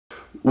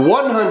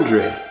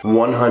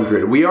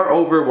100. We are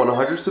over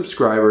 100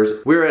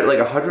 subscribers. We're at like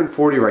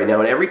 140 right now,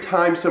 and every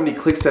time somebody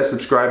clicks that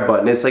subscribe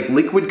button, it's like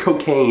liquid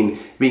cocaine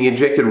being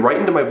injected right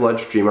into my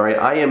bloodstream, all right?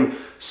 I am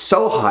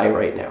so high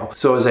right now.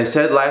 So as I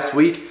said last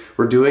week,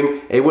 we're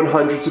doing a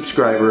 100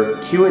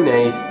 subscriber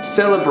Q&A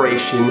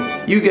celebration.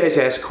 You guys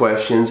ask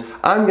questions,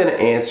 I'm gonna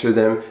answer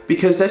them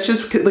because that's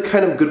just the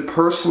kind of good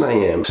person I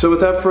am. So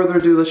without further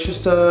ado, let's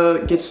just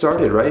get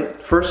started, right?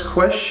 First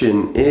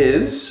question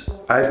is,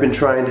 I've been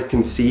trying to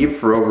conceive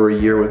for over a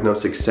year with no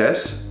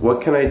success.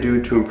 What can I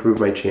do to improve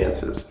my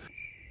chances?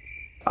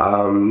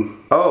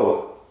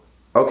 Oh,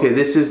 okay,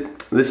 this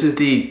is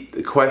the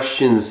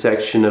questions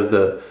section of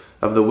the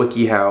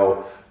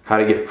WikiHow how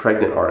to get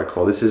pregnant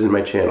article. This isn't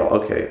my channel.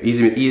 Okay,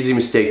 easy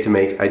mistake to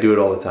make. I do it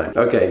all the time.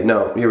 Okay,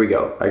 no, here we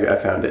go. I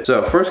found it.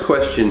 So first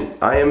question,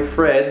 I am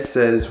Fred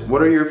says,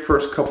 what are your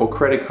first couple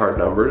credit card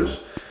numbers?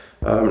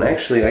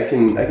 Actually, I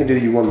can do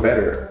you one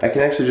better. I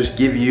can actually just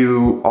give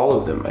you all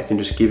of them. I can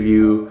just give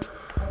you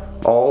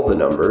all the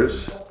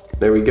numbers.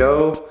 There we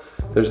go.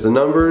 There's the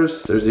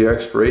numbers. There's the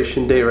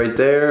expiration date right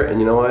there.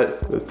 And you know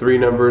what? The 3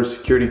 numbers,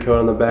 security code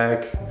on the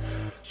back.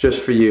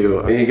 Just for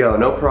you. There you go,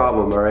 no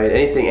problem, all right?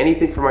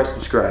 Anything for my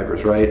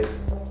subscribers, right?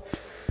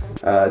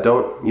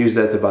 Don't use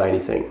that to buy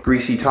anything.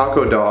 Greasy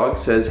Taco Dog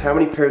says, how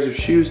many pairs of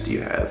shoes do you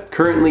have?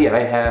 Currently,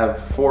 I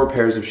have 4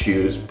 pairs of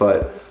shoes,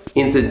 but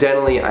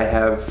incidentally, I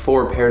have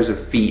 4 pairs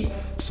of feet.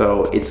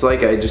 So it's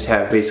like I just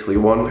have basically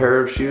 1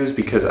 pair of shoes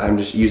because I'm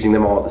just using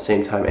them all at the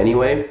same time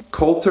anyway.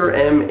 Coulter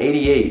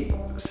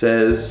M88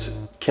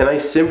 says, can I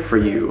simp for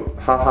you?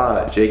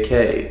 Haha,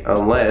 JK,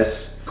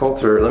 unless...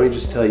 Coulter, let me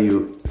just tell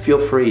you, feel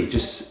free,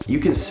 you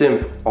can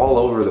simp all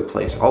over the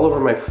place, all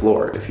over my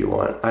floor if you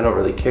want. I don't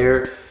really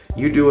care.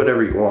 You do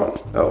whatever you want.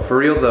 Oh, for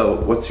real though,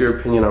 what's your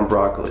opinion on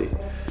broccoli?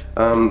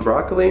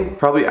 Broccoli,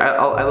 probably,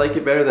 I like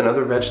it better than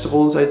other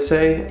vegetables, I'd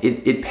say.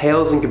 It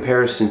pales in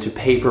comparison to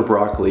paper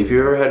broccoli. If you've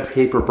ever had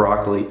paper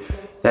broccoli,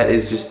 that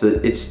is just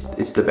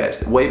it's the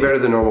best. Way better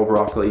than normal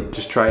broccoli.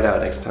 Just try it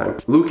out next time.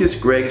 Lucas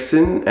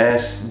Gregson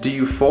asks, do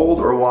you fold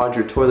or wad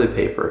your toilet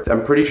paper?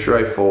 I'm pretty sure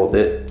I fold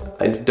it.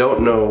 I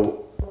don't know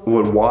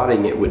what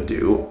wadding it would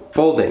do.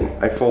 Folding,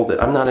 I fold it.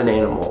 I'm not an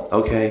animal,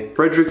 okay?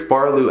 Frederick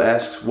Barlow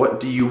asks, what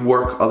do you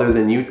work other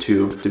than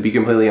YouTube? To be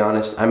completely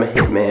honest, I'm a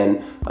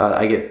hitman.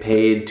 I get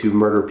paid to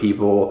murder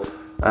people.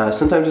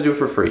 Sometimes I do it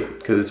for free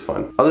because it's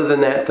fun. Other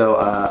than that though,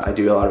 I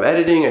do a lot of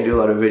editing, I do a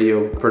lot of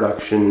video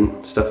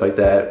production, stuff like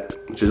that,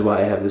 which is why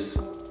I have this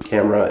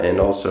camera and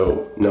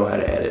also know how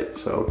to edit.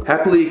 So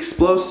Happily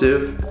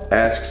Explosive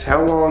asks,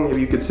 how long have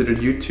you considered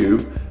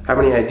YouTube? How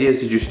many ideas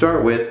did you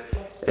start with?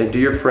 And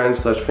do your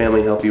friends /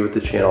 family help you with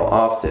the channel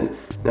often?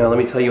 Now let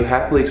me tell you,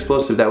 Happily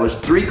Explosive, that was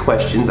 3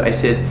 questions. I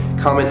said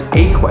comment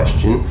a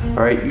question.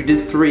 All right, you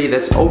did 3,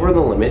 that's over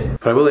the limit.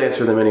 But I will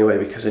answer them anyway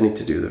because I need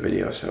to do the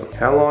video. So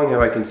how long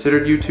have I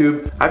considered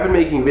YouTube? I've been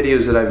making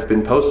videos that I've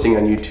been posting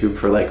on YouTube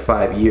for like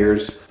 5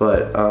 years.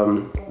 But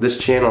this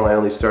channel I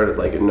only started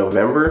like in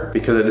November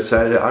because I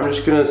decided I'm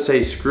just gonna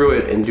say screw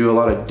it and do a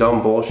lot of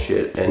dumb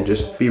bullshit and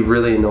just be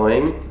really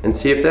annoying and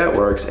see if that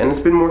works. And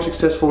it's been more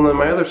successful than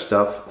my other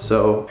stuff.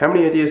 So how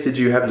many ideas did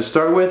you have to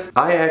start with?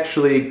 I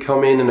actually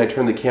come in and I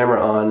turn the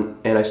camera on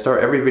and I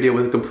start every video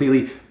with a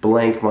completely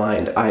blank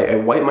mind. I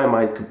wipe my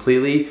mind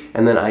completely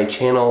and then I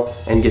channel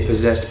and get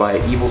possessed by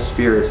evil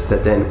spirits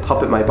that then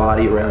puppet my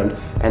body around,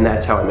 and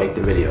that's how I make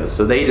the videos.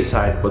 So they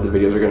decide what the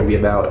videos are going to be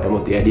about and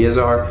what the ideas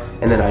are,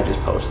 and then I just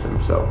post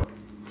them. So,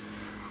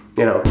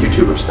 you know,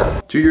 YouTuber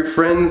stuff. Do your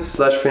friends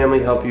 / family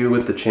help you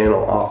with the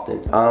channel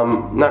often?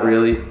 Not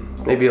really.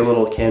 Maybe a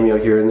little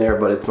cameo here and there,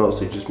 but it's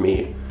mostly just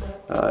me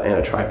and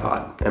a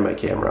tripod and my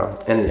camera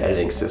and an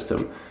editing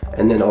system,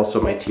 and then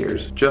also my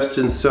tiers.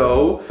 Justin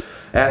So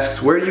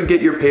asks, where do you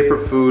get your paper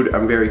food?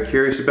 I'm very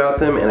curious about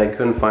them and I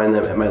couldn't find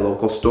them at my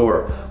local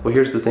store. Well,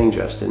 here's the thing,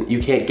 Justin. You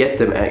can't get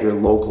them at your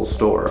local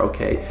store,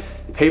 okay?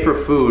 Paper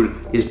food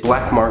is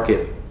black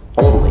market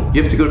only.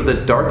 You have to go to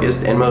the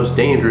darkest and most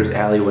dangerous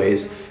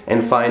alleyways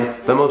and find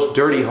the most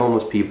dirty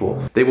homeless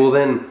people. They will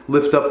then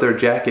lift up their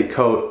jacket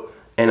coat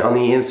and on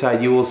the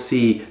inside you will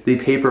see the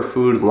paper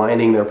food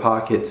lining their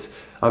pockets,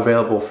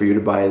 available for you to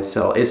buy and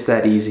sell. It's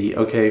that easy,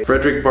 okay?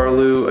 Frederick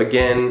Barlow,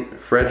 again,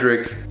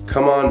 Frederick,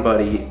 come on,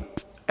 buddy.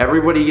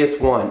 Everybody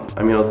gets one.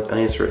 I mean, I'll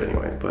answer it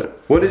anyway,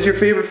 but what is your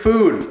favorite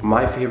food?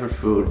 My favorite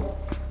food.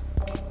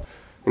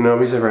 You know,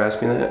 nobody's ever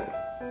asked me that.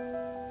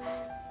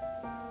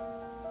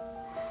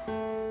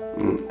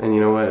 And you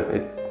know what?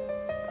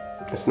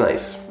 It's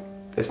nice.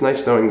 It's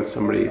nice knowing that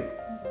somebody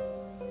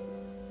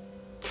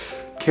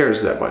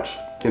cares that much,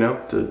 you know?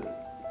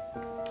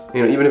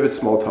 Even if it's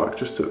small talk,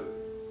 just to,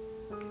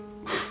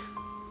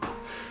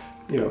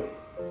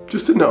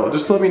 just to know,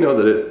 just let me know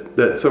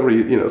that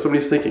somebody,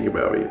 somebody's thinking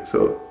about me.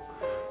 So,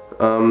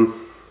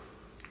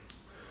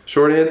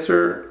 short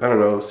answer, I don't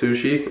know,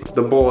 sushi.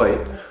 The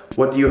boy,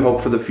 what do you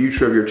hope for the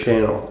future of your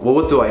channel? Well,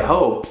 what do I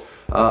hope?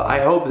 I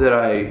hope that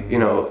I, you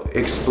know,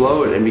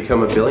 explode and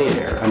become a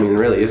billionaire. I mean,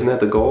 really, isn't that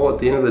the goal at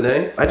the end of the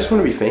day? I just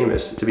want to be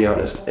famous, to be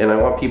honest. And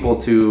I want people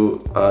to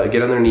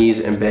get on their knees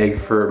and beg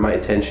for my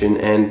attention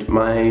and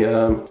my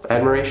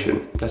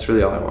admiration. That's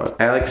really all I want.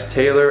 Alex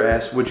Taylor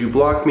asked, would you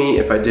block me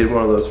if I did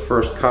one of those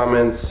first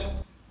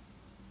comments?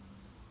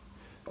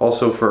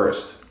 Also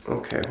first.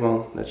 Okay,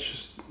 well, that's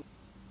just...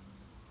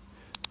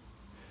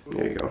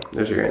 There you go.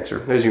 There's your answer.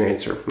 There's your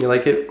answer. You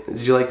like it?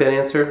 Did you like that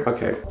answer?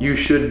 Okay. You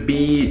should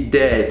be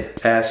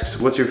dead asks,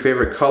 what's your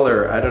favorite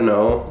color? I don't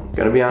know.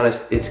 Gonna be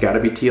honest, it's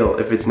gotta be teal.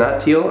 If it's not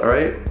teal,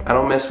 alright, I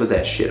don't mess with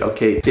that shit,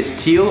 okay?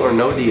 It's teal or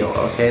no deal,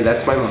 okay?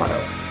 That's my motto.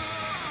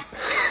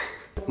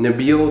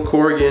 Nabil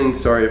Corrigan,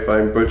 sorry if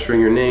I'm butchering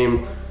your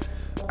name.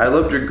 I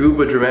loved your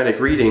Gooba dramatic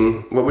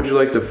reading. What would you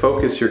like to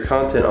focus your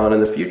content on in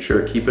the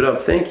future? Keep it up.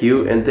 Thank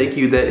you. And thank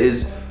you, that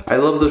is... I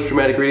love those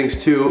dramatic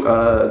readings too.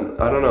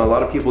 I don't know, a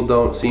lot of people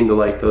don't seem to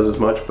like those as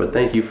much, but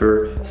thank you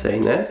for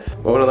saying that.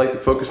 What would I like to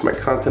focus my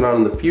content on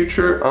in the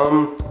future? I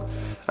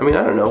mean,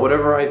 I don't know,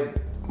 whatever I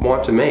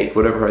want to make,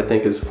 whatever I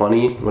think is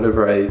funny,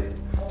 whatever I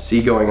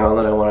see going on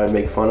that I want to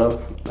make fun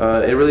of.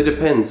 It really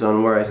depends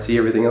on where I see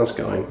everything else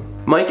going.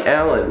 Mike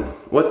Allen,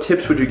 what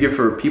tips would you give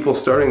for people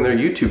starting their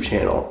YouTube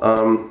channel? I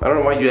don't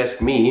know why you'd ask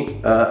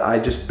me. I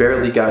just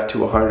barely got to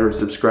 100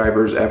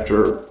 subscribers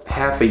after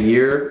half a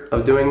year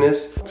of doing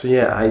this. So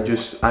yeah,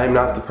 I'm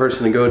not the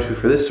person to go to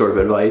for this sort of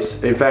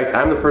advice. In fact,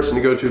 I'm the person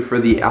to go to for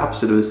the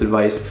opposite of this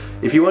advice.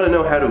 If you want to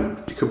know how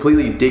to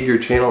completely dig your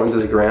channel into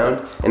the ground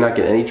and not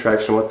get any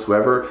traction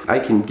whatsoever, I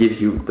can give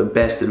you the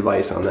best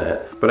advice on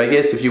that. But I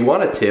guess if you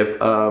want a tip,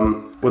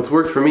 what's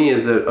worked for me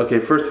is that, okay,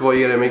 first of all,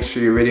 you gotta make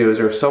sure your videos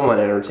are somewhat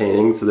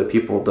entertaining so that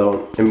people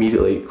don't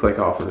immediately click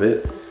off of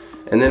it.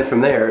 And then from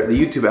there, the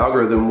YouTube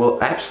algorithm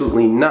will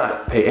absolutely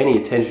not pay any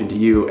attention to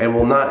you and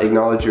will not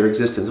acknowledge your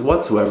existence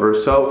whatsoever.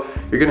 So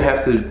you're gonna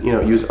have to, you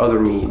know, use other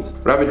means.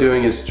 What I've been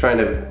doing is trying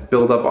to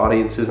build up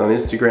audiences on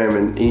Instagram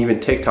and even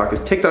TikTok,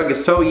 because TikTok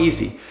is so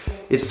easy.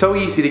 It's so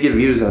easy to get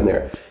views on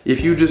there.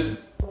 If you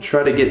just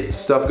try to get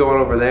stuff going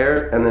over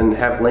there and then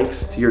have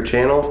links to your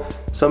channel,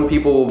 some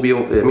people will be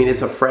able, I mean,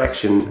 it's a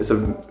fraction, it's a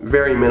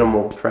very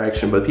minimal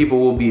fraction, but people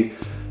will be,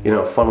 you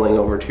know, funneling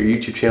over to your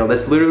YouTube channel.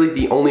 That's literally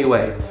the only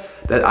way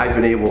that I've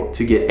been able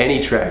to get any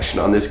traction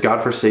on this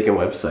godforsaken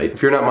website.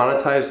 If you're not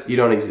monetized, you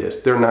don't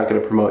exist. They're not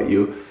gonna promote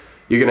you.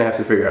 You're gonna have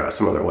to figure out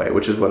some other way,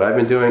 which is what I've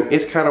been doing.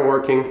 It's kind of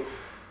working.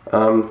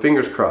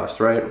 Fingers crossed,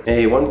 right?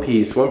 Hey, One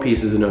Piece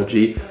is an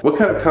OG. What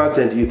kind of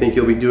content do you think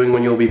you'll be doing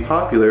when you'll be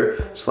popular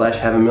 /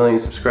 have 1 million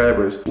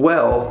subscribers?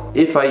 Well,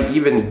 if I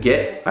even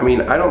get, I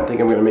mean, I don't think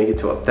I'm gonna make it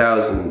to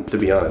 1,000, to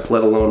be honest,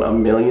 let alone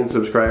 1 million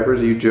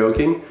subscribers. Are you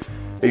joking?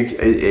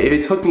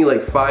 It took me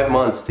like 5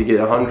 months to get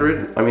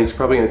 100. I mean, it's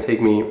probably gonna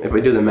take me, if I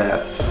do the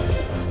math,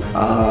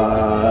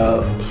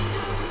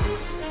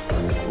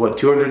 what,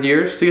 200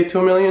 years to get to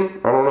 1 million?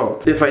 I don't know.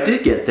 If I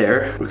did get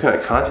there, what kind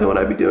of content would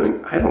I be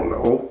doing? I don't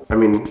know. I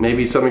mean,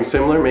 maybe something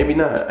similar, maybe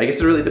not. I guess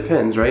it really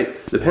depends, right?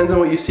 Depends on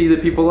what you see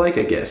that people like,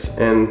 I guess.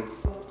 And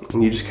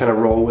you just kind of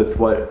roll with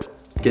what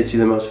gets you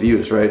the most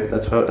views, right?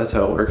 That's how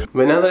it works.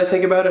 But now that I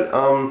think about it,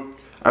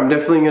 I'm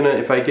definitely gonna,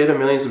 if I get 1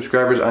 million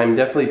subscribers, I'm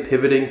definitely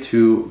pivoting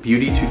to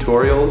beauty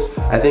tutorials.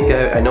 I think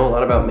I know a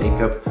lot about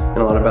makeup and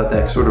a lot about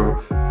that sort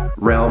of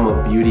realm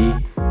of beauty.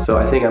 So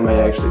I think I might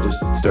actually just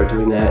start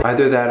doing that.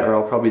 Either that or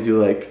I'll probably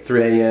do like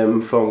 3 AM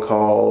phone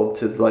call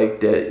to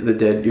like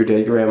your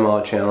dead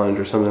grandma challenge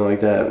or something like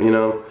that, you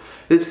know?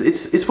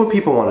 It's what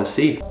people want to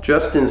see.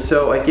 Justin,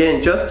 so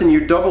again, Justin,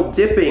 you're double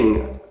dipping.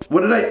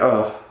 What did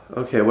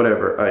okay,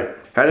 whatever.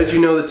 How did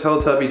you know that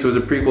Teletubbies was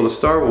a prequel to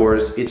Star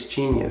Wars? It's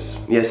genius.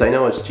 Yes, I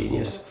know it's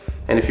genius.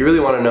 And if you really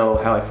want to know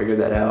how I figured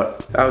that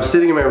out, I was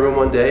sitting in my room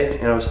one day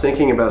and I was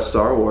thinking about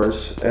Star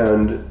Wars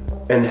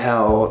and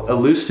how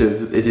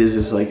elusive it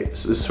is like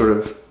this sort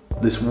of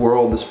this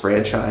world, this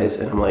franchise,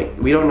 and I'm like,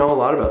 we don't know a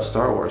lot about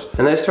Star Wars.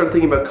 And then I started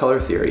thinking about color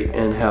theory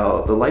and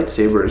how the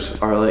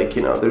lightsabers are like,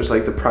 you know, there's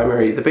like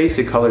the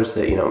basic colors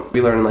that, you know,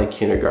 we learn in like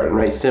kindergarten,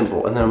 right?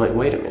 Simple. And then I'm like,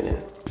 wait a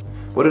minute,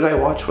 what did I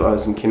watch when I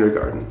was in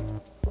kindergarten?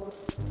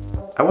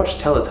 I watched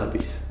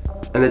Teletubbies.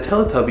 And the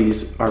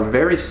Teletubbies are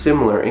very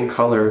similar in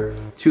color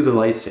to the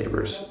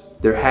lightsabers.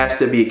 There has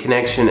to be a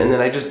connection, and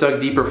then I just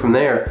dug deeper from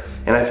there,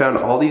 and I found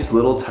all these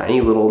little tiny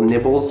little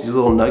nibbles, these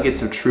little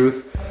nuggets of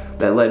truth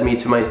that led me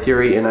to my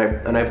theory, and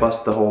I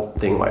bust the whole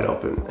thing wide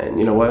open. And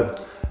you know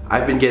what?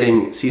 I've been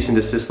getting cease and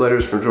desist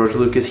letters from George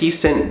Lucas. He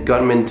sent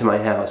gunmen to my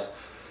house,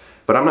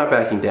 but I'm not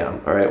backing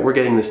down, all right? We're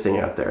getting this thing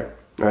out there,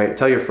 all right?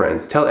 Tell your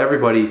friends, tell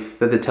everybody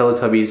that the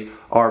Teletubbies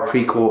are a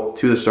prequel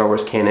to the Star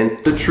Wars canon.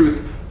 The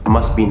truth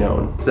must be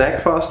known.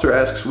 Zach Foster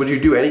asks, would you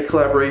do any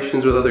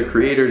collaborations with other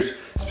creators,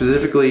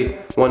 specifically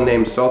one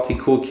named Salty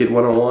Cool Kid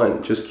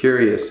 101? Just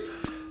curious.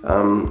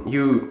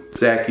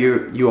 Zach,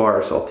 you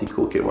are Salty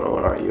Cool Kid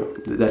 101, aren't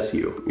you? That's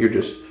you.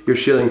 You're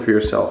shilling for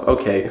yourself.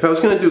 Okay, if I was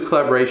gonna do a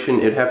collaboration,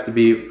 it'd have to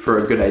be for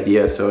a good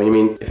idea. So, I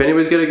mean, if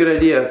anybody's got a good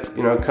idea,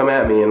 you know, come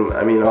at me, and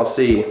I mean, I'll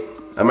see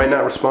I might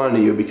not respond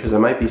to you because I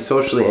might be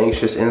socially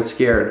anxious and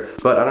scared,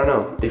 but I don't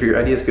know. If your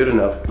idea is good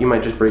enough, you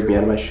might just break me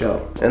out of my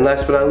shell. And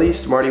last but not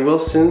least, Marty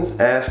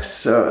Wilson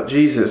asks,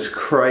 Jesus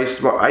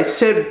Christ, I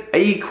said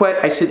a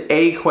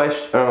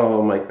question.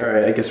 Oh my, all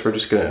right, I guess we're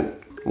just gonna.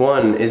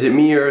 1. Is it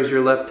me or is your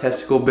left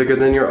testicle bigger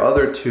than your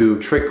other two?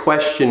 Trick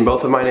question.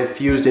 Both of mine have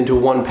fused into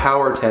one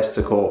power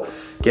testicle.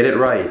 Get it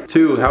right.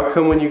 2. How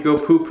come when you go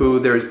poo-poo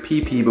there's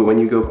pee-pee, but when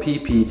you go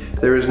pee-pee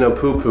there is no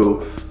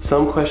poo-poo?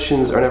 Some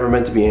questions are never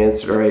meant to be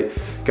answered, alright?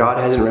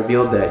 God hasn't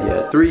revealed that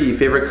yet. 3.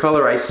 Favorite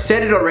color. I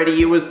said it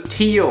already. It was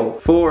teal.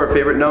 4.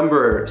 Favorite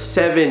number.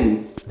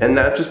 7. And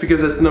not just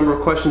because that's the number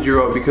of questions you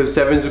wrote, because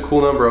 7 is a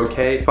cool number,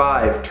 okay?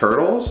 5.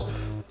 Turtles?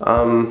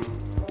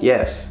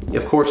 Yes.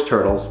 Of course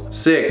turtles.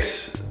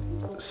 6.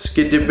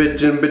 I mean,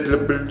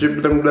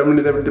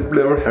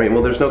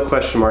 well, there's no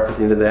question mark at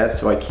the end of that,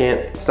 so I can't,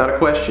 it's not a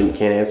question,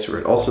 can't answer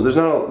it. Also, there's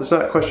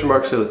not question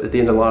marks at the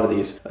end of a lot of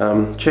these.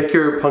 Check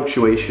your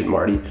punctuation,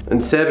 Marty.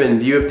 And 7,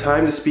 do you have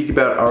time to speak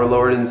about our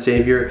Lord and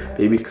Savior,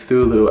 Baby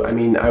Cthulhu? I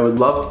mean, I would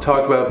love to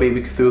talk about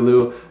Baby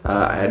Cthulhu.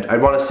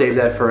 I'd want to save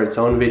that for its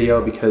own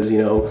video because, you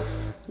know,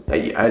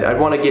 I'd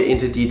want to get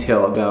into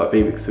detail about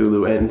Baby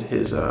Cthulhu and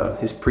his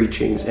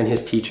preachings and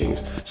his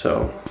teachings.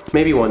 So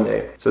maybe one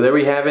day. So there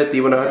we have it.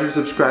 The 100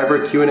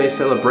 subscriber Q&A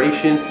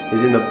celebration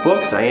is in the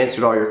books. I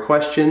answered all your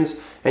questions,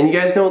 and you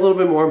guys know a little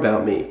bit more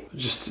about me.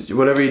 Just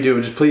whatever you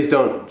do, just please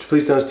don't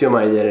steal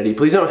my identity.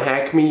 Please don't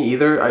hack me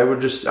either. I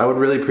would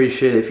really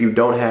appreciate it if you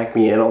don't hack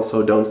me and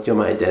also don't steal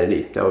my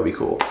identity. That would be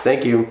cool.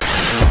 Thank you.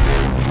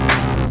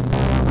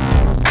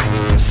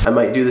 I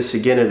might do this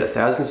again at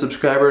 1,000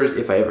 subscribers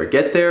if I ever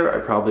get there. I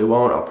probably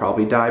won't. I'll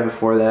probably die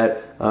before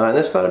that. And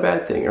that's not a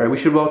bad thing. All right, we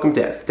should welcome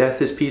death.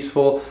 Death is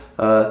peaceful.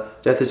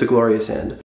 Death is a glorious end.